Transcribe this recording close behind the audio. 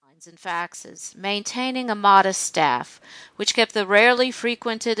telegrams and faxes, maintaining a modest staff, which kept the rarely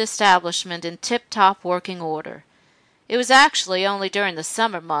frequented establishment in tip-top working order. It was actually only during the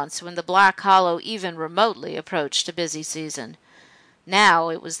summer months when the Black Hollow even remotely approached a busy season. Now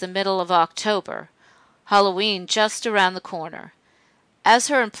it was the middle of October, Halloween just around the corner. As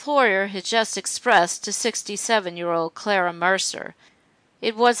her employer had just expressed to 67-year-old Clara Mercer,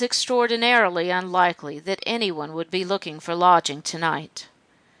 it was extraordinarily unlikely that anyone would be looking for lodging tonight.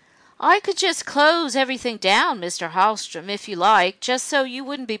 "I could just close everything down, Mr. Hallstrom, if you like, just so you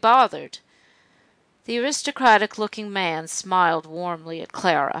wouldn't be bothered." The aristocratic-looking man smiled warmly at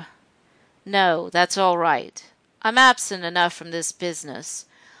Clara. "No, that's all right. I'm absent enough from this business.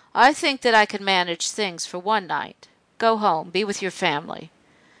 I think that I can manage things for one night. Go home, be with your family."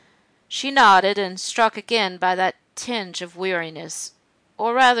 She nodded, and struck again by that tinge of weariness,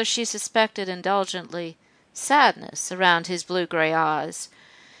 or rather she suspected indulgently sadness, around his blue-grey eyes.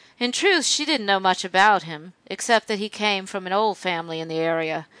 In truth, she didn't know much about him, except that he came from an old family in the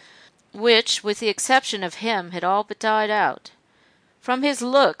area, which, with the exception of him, had all but died out. From his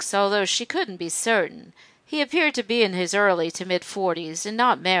looks, although she couldn't be certain, he appeared to be in his early to mid-40s, and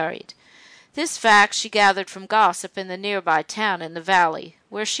not married. This fact she gathered from gossip in the nearby town in the valley,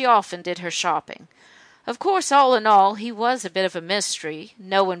 where she often did her shopping. Of course, all in all, he was a bit of a mystery.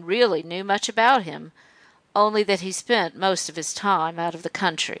 No one really knew much about him, only that he spent most of his time out of the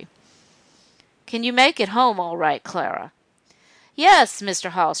country. "Can you make it home all right, Clara?" "Yes,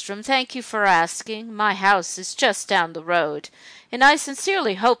 Mr. Hallstrom, thank you for asking. My house is just down the road, and I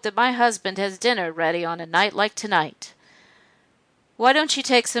sincerely hope that my husband has dinner ready on a night like tonight." "Why don't you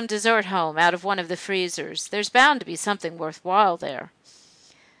take some dessert home out of one of the freezers? There's bound to be something worthwhile there."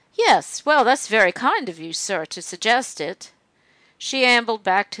 "Yes, well, that's very kind of you, sir, to suggest it." She ambled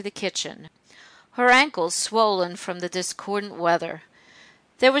back to the kitchen, her ankles swollen from the discordant weather.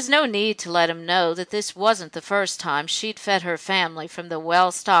 There was no need to let him know that this wasn't the first time she'd fed her family from the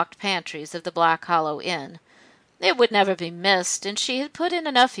well-stocked pantries of the Black Hollow Inn. It would never be missed, and she had put in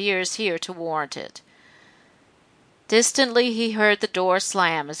enough years here to warrant it. Distantly he heard the door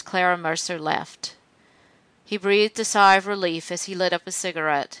slam as Clara Mercer left. He breathed a sigh of relief as he lit up a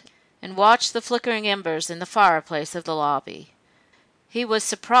cigarette, and watched the flickering embers in the fireplace of the lobby. He was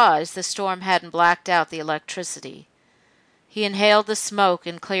surprised the storm hadn't blacked out the electricity. He inhaled the smoke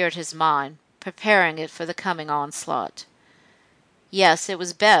and cleared his mind, preparing it for the coming onslaught. Yes, it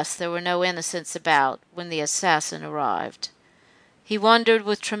was best there were no innocents about when the assassin arrived. He wondered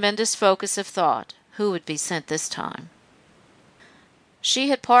with tremendous focus of thought who would be sent this time. She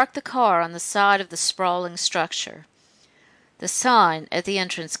had parked the car on the side of the sprawling structure. The sign at the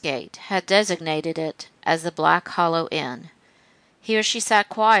entrance gate had designated it as the Black Hollow Inn. Here she sat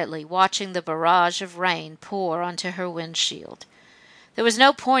quietly, watching the barrage of rain pour onto her windshield. There was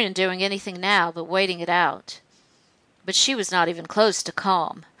no point in doing anything now but waiting it out. But she was not even close to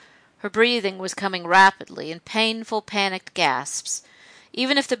calm. Her breathing was coming rapidly in painful, panicked gasps.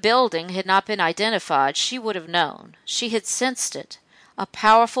 Even if the building had not been identified, she would have known. She had sensed it, a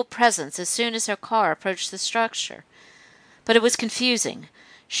powerful presence, as soon as her car approached the structure. But it was confusing.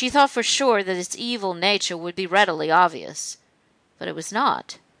 She thought for sure that its evil nature would be readily obvious. But it was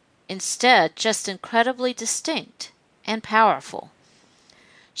not. Instead, just incredibly distinct and powerful.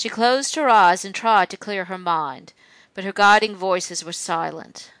 She closed her eyes and tried to clear her mind, but her guiding voices were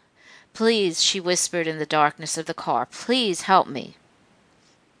silent. "Please," she whispered in the darkness of the car, "please help me."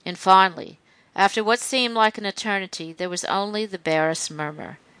 And finally, after what seemed like an eternity, there was only the barest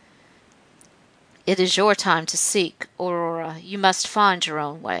murmur. "It is your time to seek, Aurora. You must find your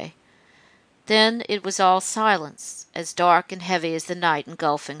own way." Then it was all silence, as dark and heavy as the night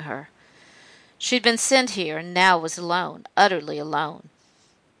engulfing her. She had been sent here, and now was alone, utterly alone.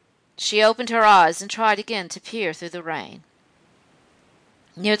 She opened her eyes and tried again to peer through the rain.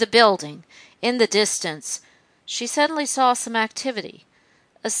 Near the building, in the distance, she suddenly saw some activity.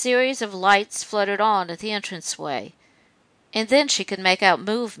 A series of lights fluttered on at the entranceway, and then she could make out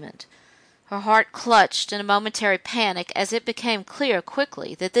movement. Her heart clutched in a momentary panic as it became clear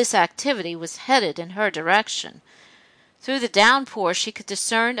quickly that this activity was headed in her direction. Through the downpour she could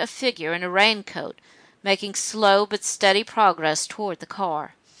discern a figure in a raincoat making slow but steady progress toward the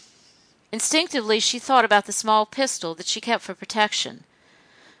car. Instinctively she thought about the small pistol that she kept for protection,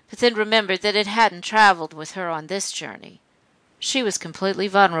 but then remembered that it hadn't travelled with her on this journey. She was completely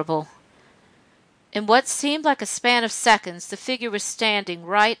vulnerable. In what seemed like a span of seconds, the figure was standing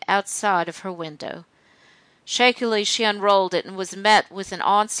right outside of her window. Shakily she unrolled it and was met with an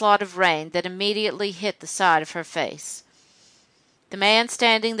onslaught of rain that immediately hit the side of her face. The man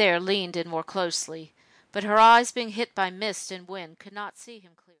standing there leaned in more closely, but her eyes being hit by mist and wind could not see him clearly.